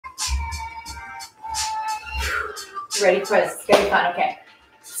Ready for this? It's gonna be fun. Okay.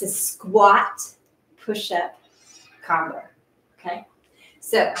 It's a squat push-up combo. Okay.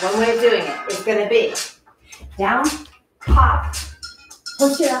 So one way of doing it is gonna be down, pop,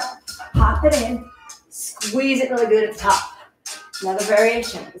 push it up, pop it in, squeeze it really good at the top. Another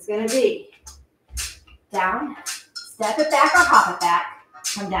variation is gonna be down, step it back or hop it back,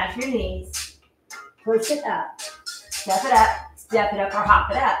 come down to your knees, push it up, step it up or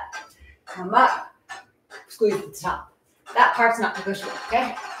hop it up, come up, squeeze at the top. That part's not negotiable,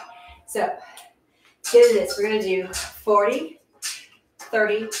 okay? So, let's get into this. We're gonna do 40,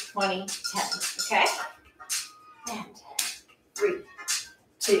 30, 20, 10, okay? And 3,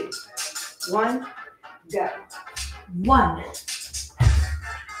 2, 1, go. 1,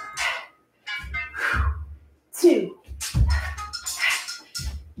 2,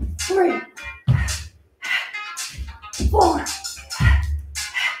 3, 4,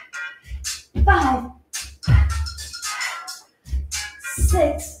 5,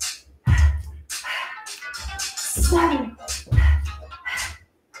 6, 7,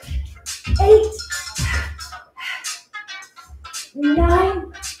 8,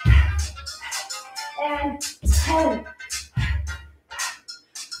 9, and 10.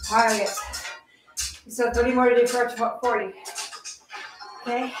 Target. So 30 more to do for 40.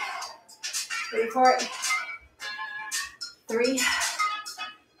 Okay. Ready for it? 3,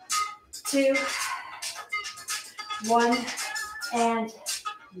 2, 1, and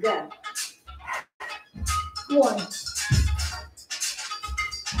go. 1,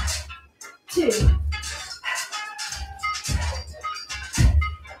 2,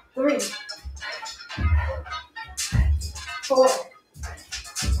 3, 4,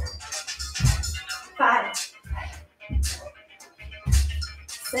 5,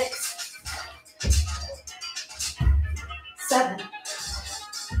 6, 7,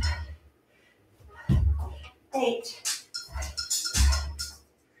 8,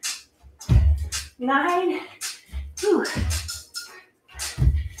 9,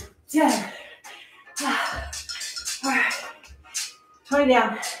 10. All right, 20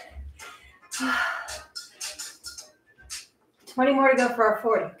 down. 20 more to go for our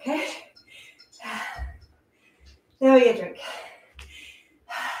 40, okay? Then we get a drink.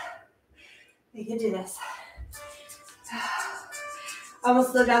 You can do this. I'm gonna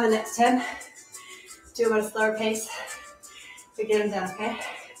slow down the next 10. Do them at a slower pace. So get them down, okay?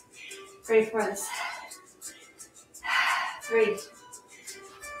 Ready for this. 3,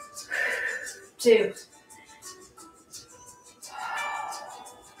 2,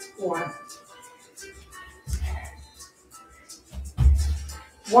 1.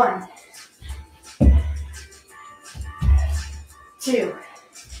 1, 2,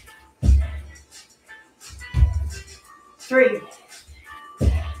 3,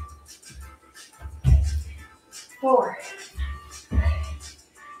 4,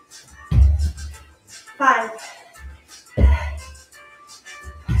 5,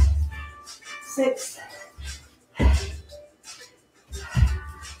 6,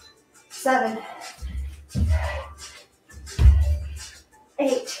 7,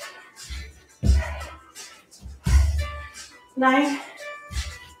 8, 9,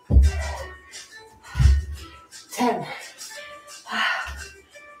 10.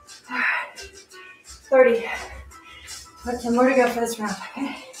 30. 10 more to go for this round,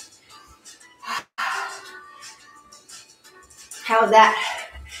 okay? How was that?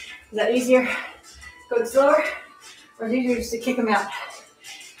 Is that easier going slower? Or is it easier just to kick them out?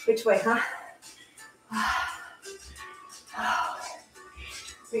 Which way, huh?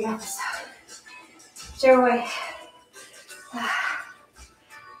 We got this. Whichever way.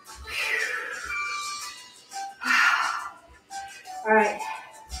 All right.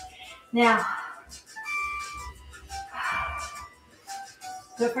 Now,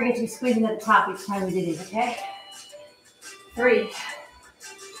 don't forget to be squeezing at the top each time we do these, okay? 3,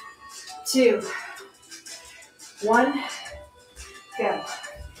 2, 1, go.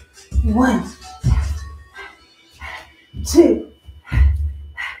 1, 2,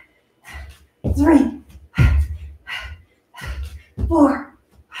 3, 4,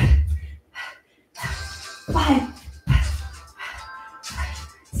 5,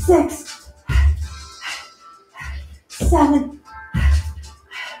 6, 7,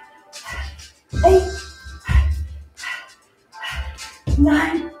 8,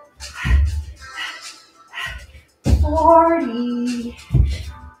 9, 40.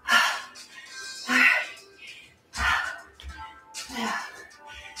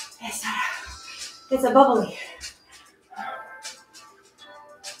 It's a bubbly.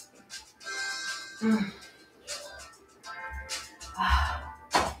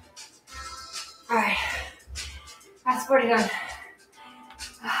 All right. That's Last 40 done.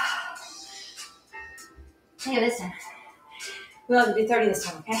 Hey, this time. We'll have to do 30 this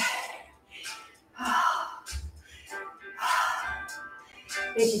time, okay?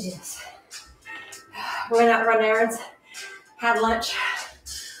 We can do this. We went out and run errands, had lunch.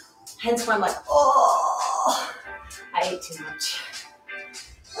 Hence why I'm like, oh, I ate too much.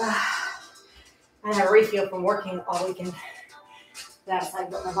 I had a refuel from working all weekend. That's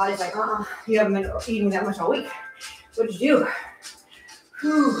like, but my body's like, you haven't been eating that much all week. What did you do?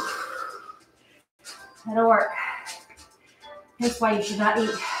 Whew. That'll work. That's why you should not eat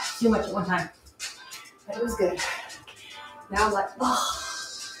too much at one time. But it was good. Now I'm like, oh,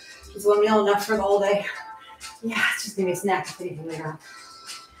 is one meal enough for the whole day? Yeah, it's just gonna be a snack if anything later on.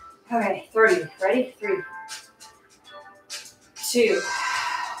 Okay, 30. Ready? 3, 2,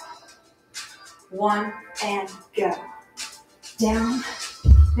 1, and go. Down,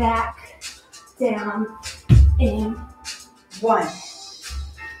 back, down, in, 1.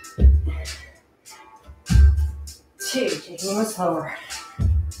 2, taking it a little slower.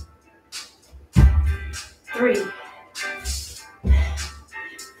 3,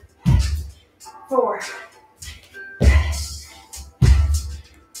 4,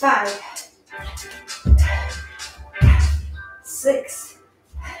 5, 6,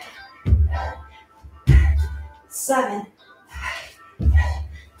 7,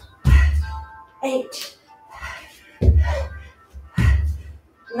 8,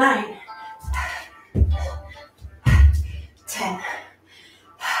 9, 10.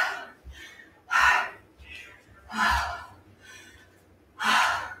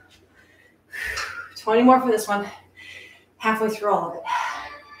 20 more for this one. Halfway through all of it.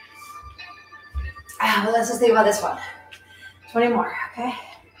 But let's just think about this one. 20 more, okay?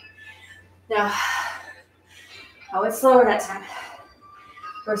 Now, I went slower that time.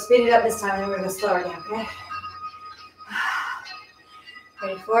 We're speeding it up this time, and then we're going to go slower again, okay?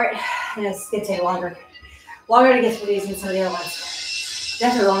 Ready for it? And it's going to take longer. Longer to get through these than some of the other ones.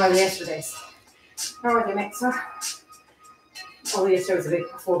 Definitely longer than yesterday's. Remember what they make, so? Although yesterday was a big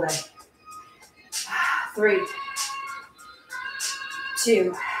full day. 3,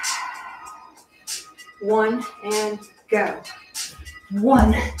 2, 1, and go.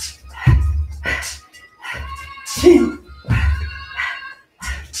 1, 2,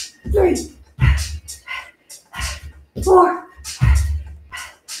 3, 4,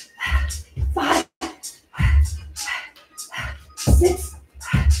 5, 6,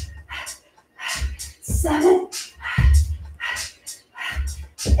 7,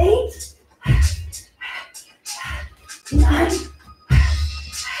 8, 9,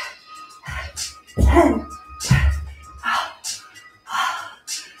 10.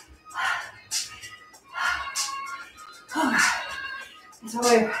 So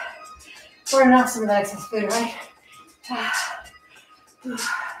we're enough some of that excess food, right?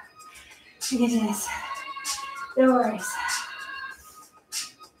 We can do this. No worries.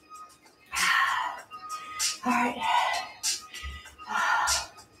 All right.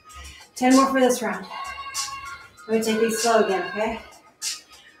 10 more for this round. Let me take these slow again, okay?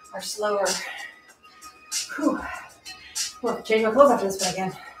 Or slower. Whew. Well, change my clothes after this one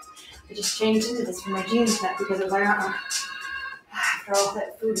again. I just changed into this for my jeans net because it was like, after all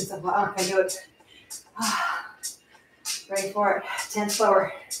that food and stuff, I can do it. Ready for it. 10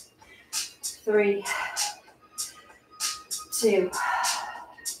 slower. 3, 2,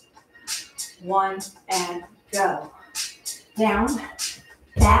 1, and go. Down,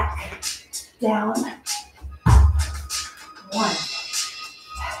 back, down, up. 1,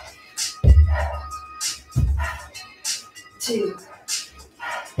 2,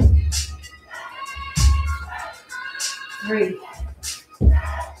 3,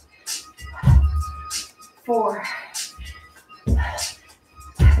 4,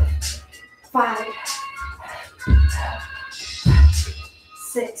 5,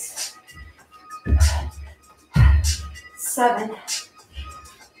 6, 7,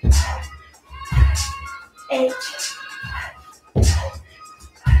 8,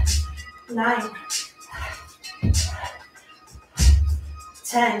 9,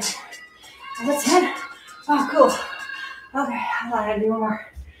 10. Is that 10? Oh, cool. Okay, I thought I had to do one more.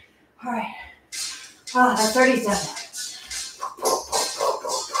 All right. Oh, that 30's done.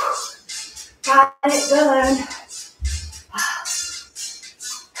 Got it done.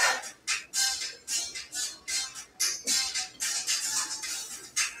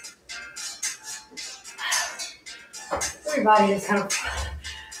 Everybody is kind of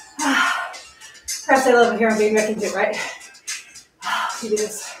press a little bit here and get back into it, right? You do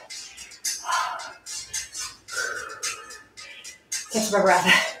this. Catch my breath.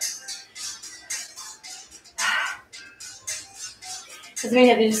 Doesn't mean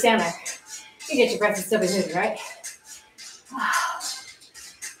you have to just stand there. You get your breath and still be moving, right?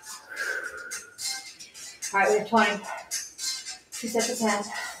 All right, we have 20. 2 sets of 10.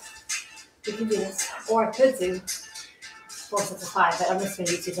 We can do this. Or I could do 4 sets of 5, but I'm just going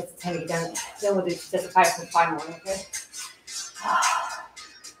to do 2 sets of 10 to get done. Then we'll do 2 sets of 5 for 5 more, okay?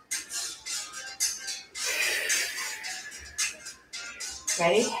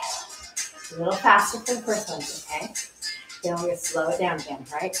 Ready? A little faster for the first one, okay? Then we're going to slow it down again,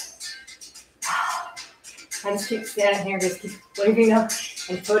 right? I just keep standing here, just keep leaving up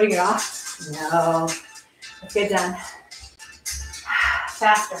and putting it off. No. Let's get done.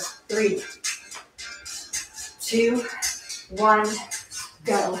 Faster. 3, 2, 1,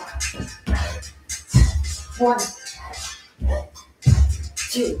 go. 1,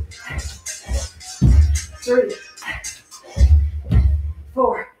 2, 3,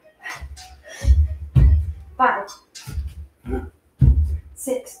 4, 5,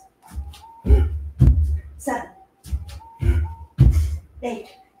 6, 7, 8,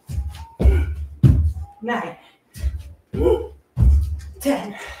 9,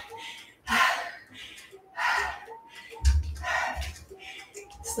 10.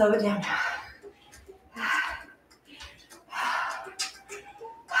 Slow it down.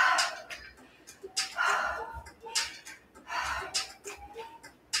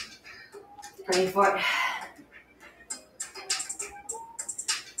 Ready for it.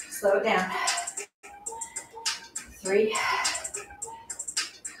 Slow it down. 3,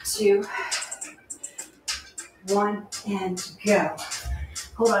 2, 1, and go.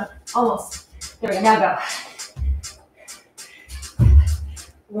 Hold on, almost. There we go, now go.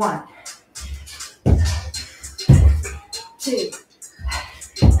 1, 2,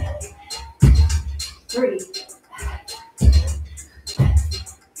 3,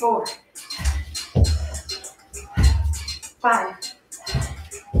 4, 5,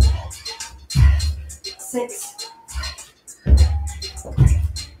 6,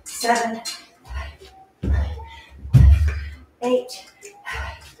 7, 8,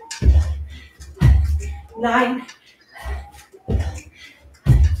 9,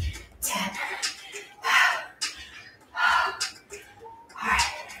 10. All right,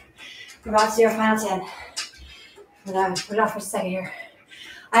 we're about to do our final 10. Put it off for a second here.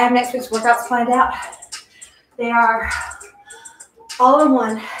 I have next week's workouts planned out. They are all in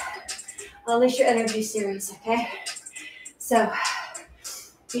one. Unleash Your Energy series, okay? So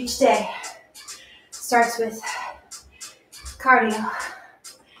each day starts with cardio.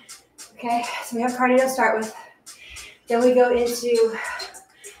 Okay, so we have cardio to start with. Then we go into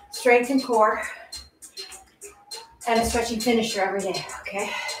strength and core and a stretching finisher every day, okay?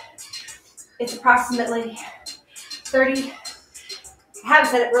 It's approximately 30, I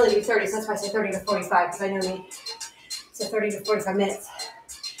haven't said it really be 30, so that's why I say 30 to 45, because I know me. So 30 to 45 minutes.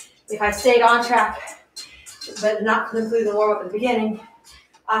 If I stayed on track, but not include the warm-up at the beginning,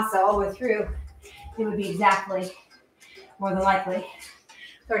 also all the way through, it would be exactly, more than likely,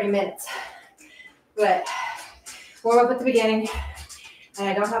 30 minutes. But warm up at the beginning, and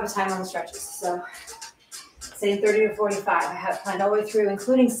I don't have a time on the stretches, so say 30 to 45. I have it planned all the way through,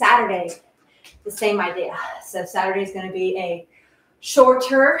 including Saturday, the same idea. So Saturday is going to be a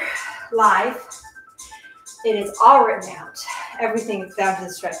shorter live. It is all written out. Everything is down to the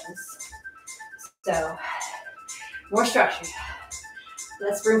stretches. So more structured.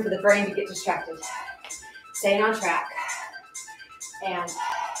 Less room for the brain to get distracted. Staying on track. And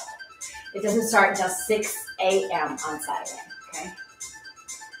it doesn't start until 6 a.m. on Saturday, okay?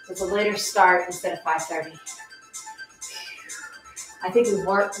 So it's a later start instead of 5:30. I think we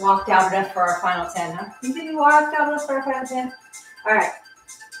walked out enough for our final 10, huh? You think we walked out enough for our final 10? All right.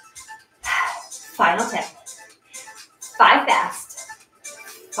 Final 10. 5 fast,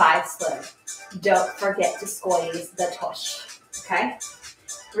 5 slow. Don't forget to squeeze the tush, okay?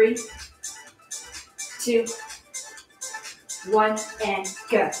 3, 2, 1, and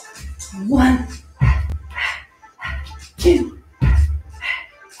go. 1, 2,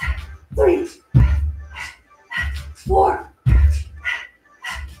 3, 4,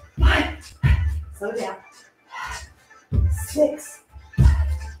 5. Slow down. 6,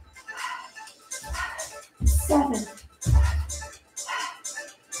 7,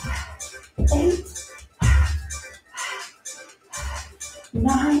 8,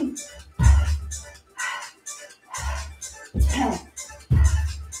 9, 10.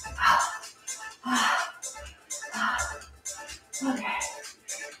 Okay.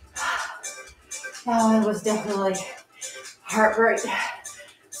 That one was definitely heartbreak.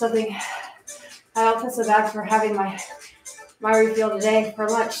 Something I don't feel so bad for having my refuel today for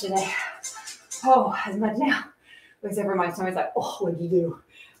lunch today. Oh, as much now. Except for my stomach's like, oh, what did you do?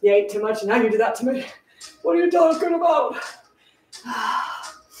 You ate too much and now you do that to me. What are you talking about?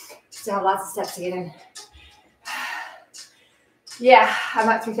 Still have lots of steps to get in. Yeah, I'm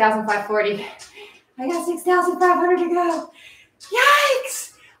at 3,540. I got 6,500 to go.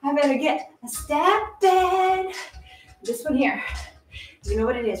 Yikes! I'm gonna get a step in. This one here. You know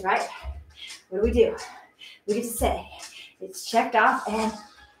what it is, right? What do? We get to say it's checked off and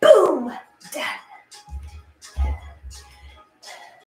boom, done.